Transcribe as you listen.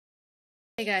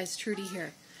Hey guys, Trudy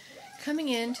here. Coming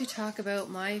in to talk about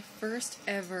my first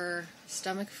ever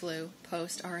stomach flu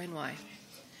post RNY.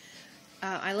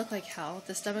 I look like hell.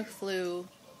 The stomach flu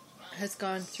has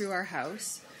gone through our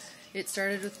house. It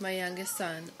started with my youngest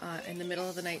son in the middle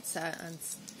of the night on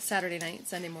Saturday night,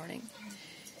 Sunday morning.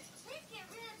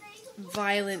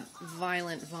 Violent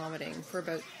vomiting for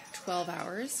about 12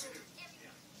 hours.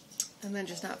 And then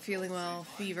just not feeling well,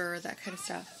 fever, that kind of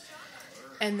stuff.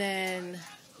 And then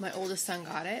my oldest son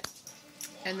got it,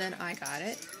 and then I got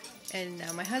it, and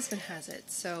now my husband has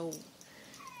it. So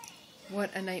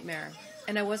what a nightmare.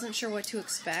 And I wasn't sure what to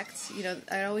expect. You know,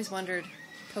 I always wondered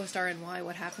post RNY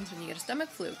what happens when you get a stomach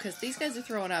flu, because these guys are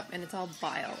throwing up and it's all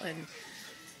bile and,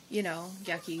 you know,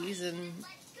 yuckies. And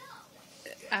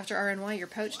after RNY, your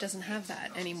pouch doesn't have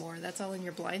that anymore. That's all in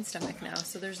your blind stomach now,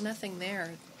 so there's nothing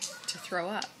there to throw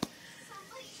up.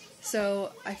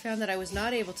 So I found that I was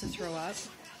not able to throw up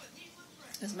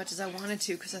as much as I wanted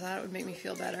to, because I thought it would make me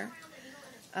feel better.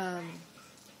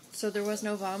 So there was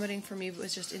no vomiting for me, but it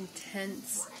was just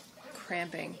intense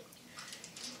cramping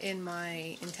in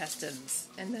my intestines,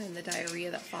 and then the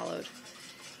diarrhea that followed.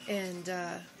 And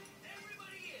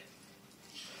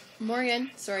Morgan,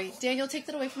 sorry, Daniel, take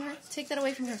that away from her. Take that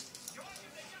away from her.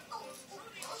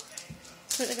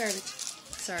 Put it in the garbage.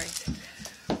 Sorry.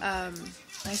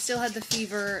 I still had the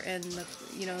fever and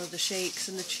the shakes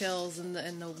and the chills and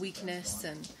the weakness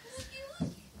and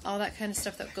all that kind of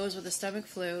stuff that goes with the stomach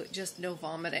flu, just no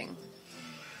vomiting.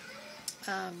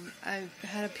 I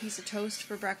had a piece of toast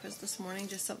for breakfast this morning,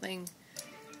 just something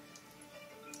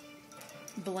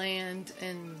bland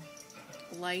and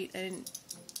light. I didn't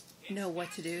know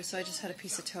what to do, so I just had a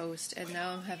piece of toast, and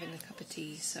now I'm having a cup of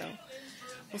tea, so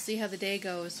we'll see how the day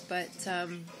goes. But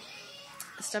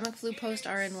stomach flu post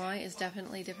RNY is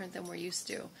definitely different than we're used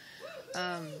to.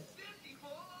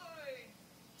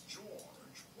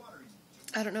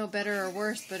 I don't know, better or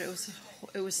worse, but it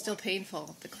was still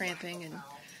painful, the cramping,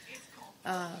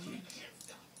 and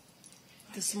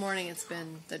this morning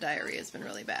the diarrhea has been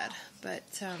really bad. But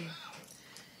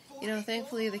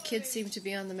thankfully the kids seem to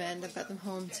be on the mend. I've got them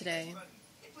home today,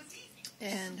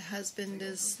 and husband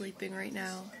is sleeping right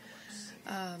now.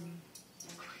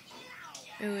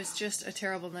 It was just a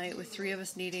terrible night with 3 of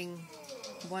us needing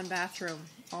one bathroom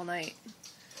all night.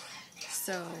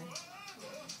 So,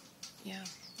 yeah,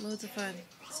 loads of fun.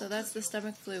 So that's the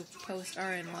stomach flu post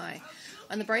RNY.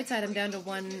 On the bright side, I'm down to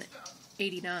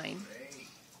 189.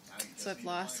 So I've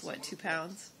lost, 2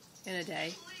 pounds in a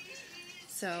day.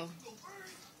 So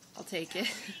I'll take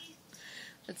it.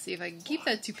 Let's see if I can keep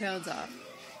that 2 pounds off.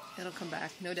 It'll come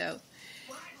back, no doubt.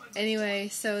 Anyway,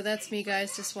 so that's me,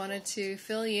 guys. Just wanted to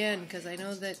fill you in, because I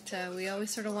know that we always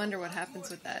sort of wonder what happens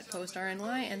with that post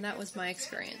RNY, and that was my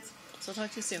experience. So I'll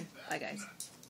talk to you soon. Bye, guys.